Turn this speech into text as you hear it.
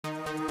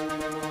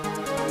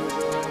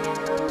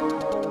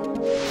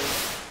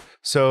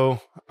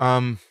So,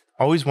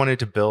 always wanted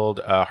to build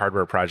a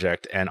hardware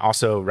project and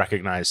also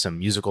recognize some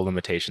musical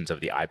limitations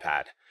of the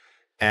iPad.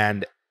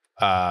 And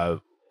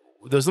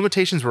those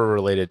limitations were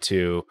related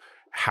to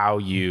how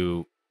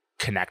you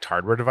connect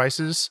hardware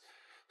devices.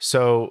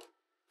 So,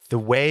 the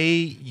way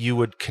you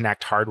would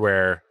connect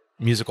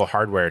musical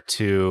hardware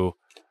to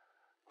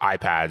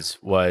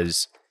iPads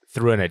was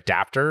through an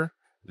adapter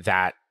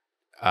that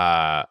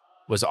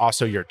was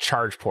also your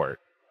charge port.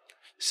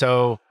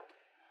 So,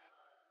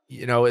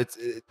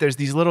 there's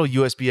these little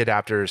USB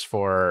adapters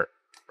for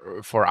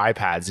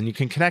iPads, and you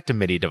can connect a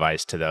MIDI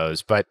device to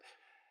those, but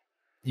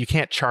you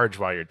can't charge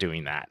while you're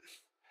doing that.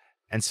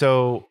 And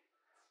so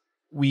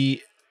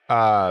we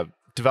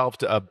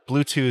developed a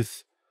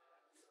Bluetooth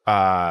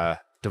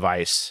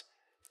device,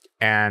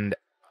 and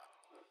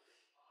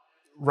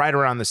right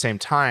around the same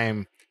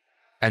time,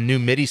 a new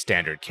MIDI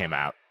standard came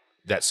out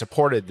that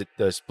supported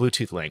this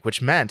Bluetooth link,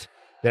 which meant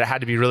that it had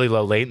to be really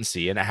low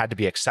latency and it had to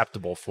be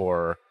acceptable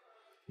for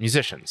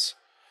musicians.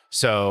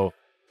 So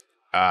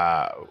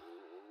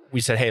we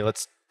said, hey,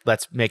 let's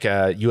make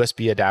a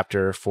USB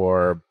adapter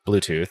for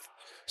Bluetooth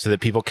so that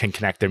people can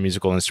connect their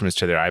musical instruments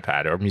to their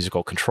iPad or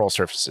musical control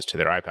surfaces to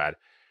their iPad.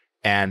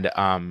 And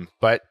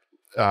but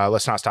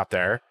let's not stop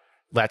there.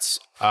 Let's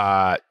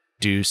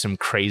do some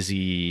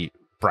crazy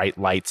bright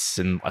lights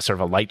and a sort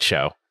of a light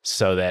show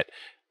so that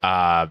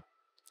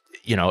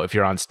if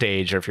you're on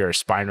stage, or if you're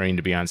aspiring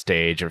to be on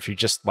stage, or if you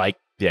just like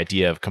the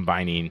idea of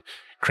combining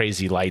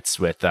crazy lights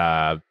with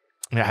it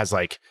has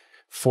like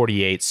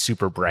 48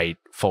 super bright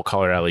full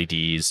color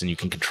LEDs, and you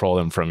can control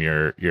them from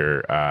your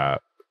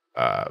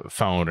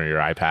phone or your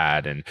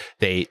iPad, and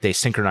they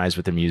synchronize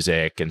with the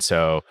music, and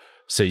so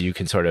you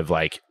can sort of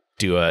like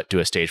do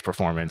a stage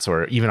performance,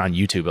 or even on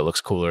YouTube it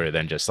looks cooler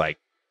than just like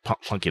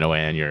plunking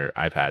away on your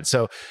iPad.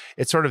 So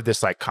it's sort of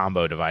this like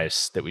combo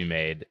device that we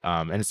made,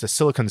 and it's a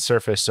silicon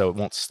surface, so it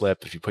won't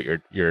slip if you put your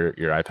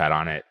iPad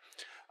on it.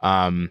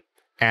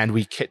 And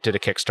we did a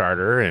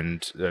Kickstarter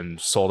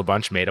and sold a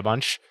bunch, made a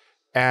bunch,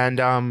 and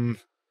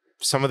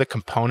some of the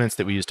components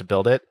that we used to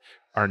build it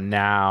are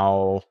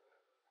now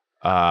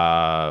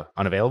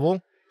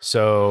unavailable.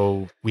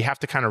 So we have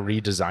to kind of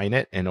redesign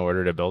it in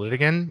order to build it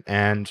again,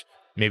 and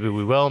maybe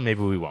we will,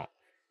 maybe we won't.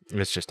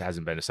 It just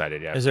hasn't been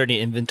decided yet. Is there any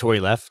inventory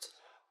left?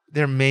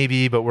 There may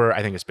be, but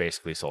I think it's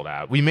basically sold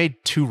out. We made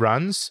 2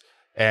 runs,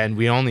 and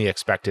we only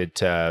expected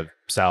to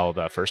sell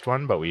the first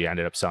one, but we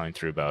ended up selling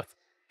through both,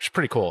 which is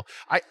pretty cool.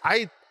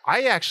 I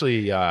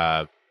actually,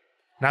 now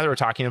that we're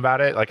talking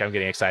about it, like I'm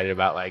getting excited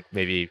about like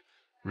maybe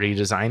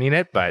redesigning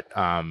it, but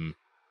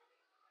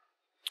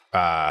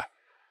yeah,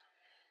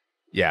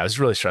 it was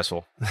really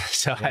stressful.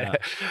 So yeah.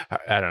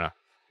 I don't know.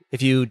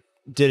 If you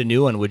did a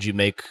new one, would you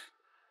make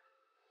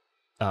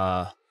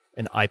an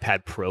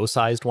iPad Pro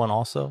sized one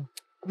also?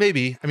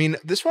 Maybe. I mean,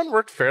 this one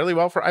worked fairly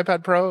well for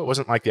iPad Pro. It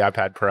wasn't like the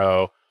iPad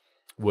Pro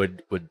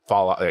would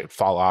fall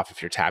off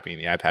if you're tapping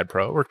the iPad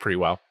Pro. It worked pretty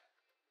well.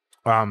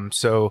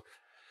 So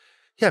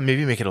yeah,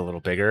 maybe make it a little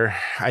bigger.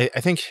 I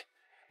think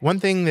one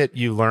thing that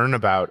you learn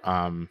about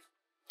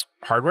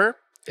hardware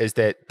is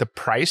that the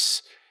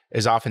price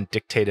is often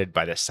dictated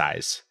by the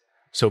size.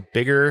 So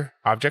bigger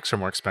objects are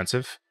more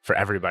expensive for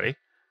everybody,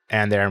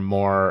 and they're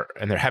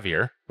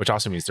heavier, which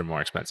also means they're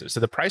more expensive. So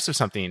the price of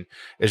something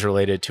is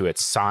related to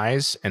its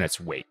size and its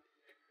weight.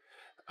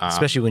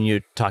 Especially when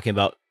you're talking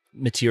about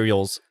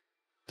materials,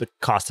 the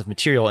cost of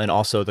material and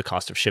also the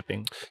cost of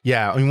shipping.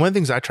 Yeah. I mean, one of the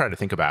things I try to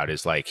think about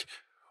is like,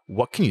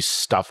 what can you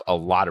stuff a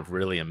lot of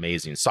really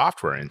amazing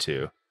software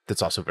into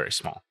that's also very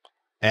small?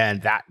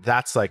 And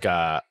that's like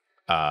an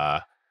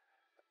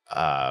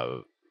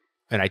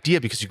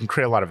idea, because you can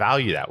create a lot of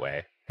value that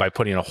way by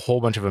putting a whole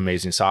bunch of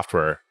amazing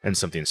software in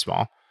something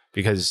small,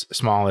 because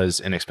small is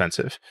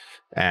inexpensive.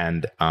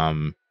 And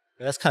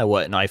that's kind of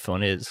what an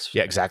iPhone is.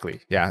 Yeah, exactly.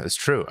 Yeah, it's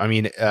true. I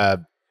mean,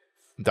 the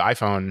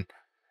iPhone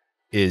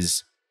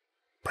is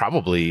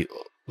probably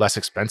less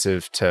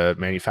expensive to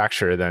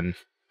manufacture than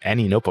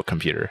any notebook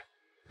computer,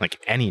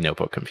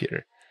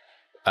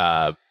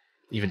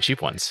 even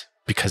cheap ones,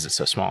 because it's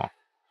so small.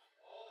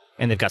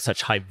 And they've got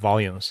such high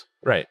volumes.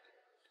 Right.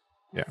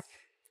 Yeah.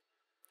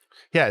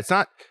 Yeah,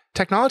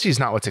 technology is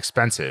not what's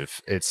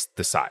expensive, it's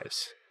the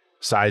size.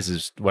 Size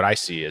is what I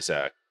see as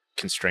a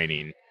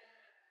constraining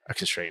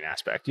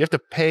aspect. You have to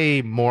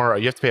pay more,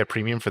 you have to pay a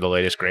premium for the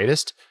latest,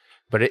 greatest,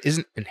 but it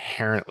isn't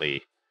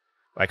inherently,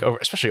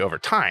 especially over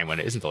time when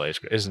it isn't the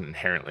latest, it isn't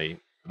inherently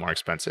more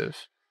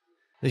expensive.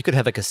 You could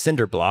have like a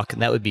cinder block,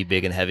 and that would be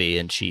big and heavy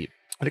and cheap.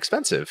 And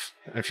expensive.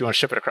 And if you want to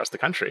ship it across the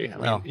country,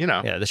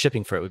 yeah, the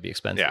shipping for it would be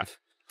expensive.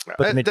 Yeah.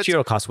 But the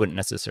material cost wouldn't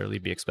necessarily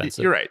be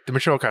expensive. You're right. The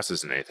material cost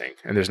isn't anything,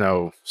 and there's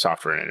no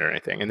software in it or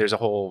anything. And there's a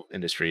whole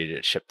industry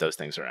to ship those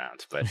things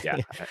around. But yeah.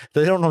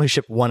 They don't only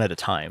ship one at a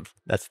time.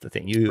 That's the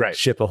thing. You right.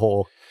 ship a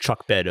whole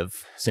truck bed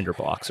of cinder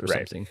blocks or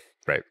something.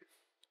 Right.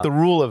 The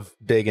rule of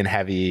big and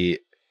heavy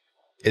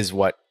is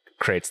what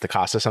creates the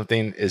cost of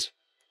something is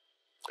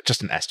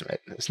just an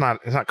estimate. It's not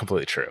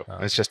completely true.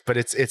 But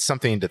it's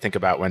something to think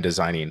about when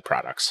designing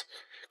products,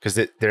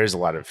 because there's a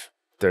lot of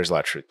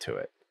truth to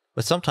it.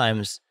 But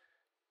sometimes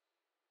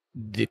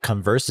the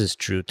converse is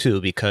true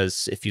too,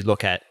 because if you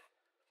look at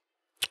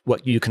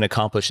what you can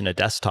accomplish in a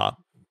desktop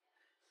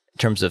in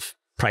terms of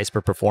price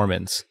per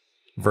performance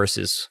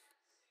versus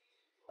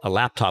a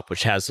laptop,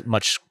 which has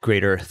much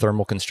greater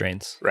thermal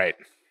constraints, Right.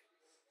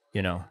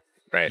 you know,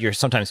 Right. you're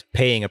sometimes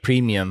paying a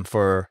premium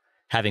for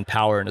having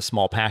power in a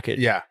small package.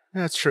 Yeah.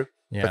 That's true.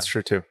 Yeah. That's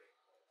true too.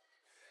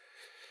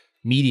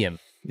 Medium,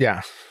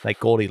 Yeah. like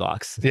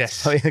Goldilocks.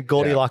 Yes. The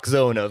Goldilocks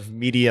zone of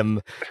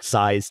medium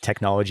size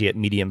technology at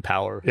medium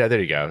power. Yeah. There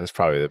you go. That's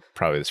probably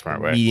the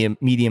smart way.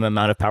 Medium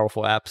amount of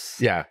powerful apps.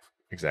 Yeah.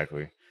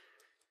 Exactly.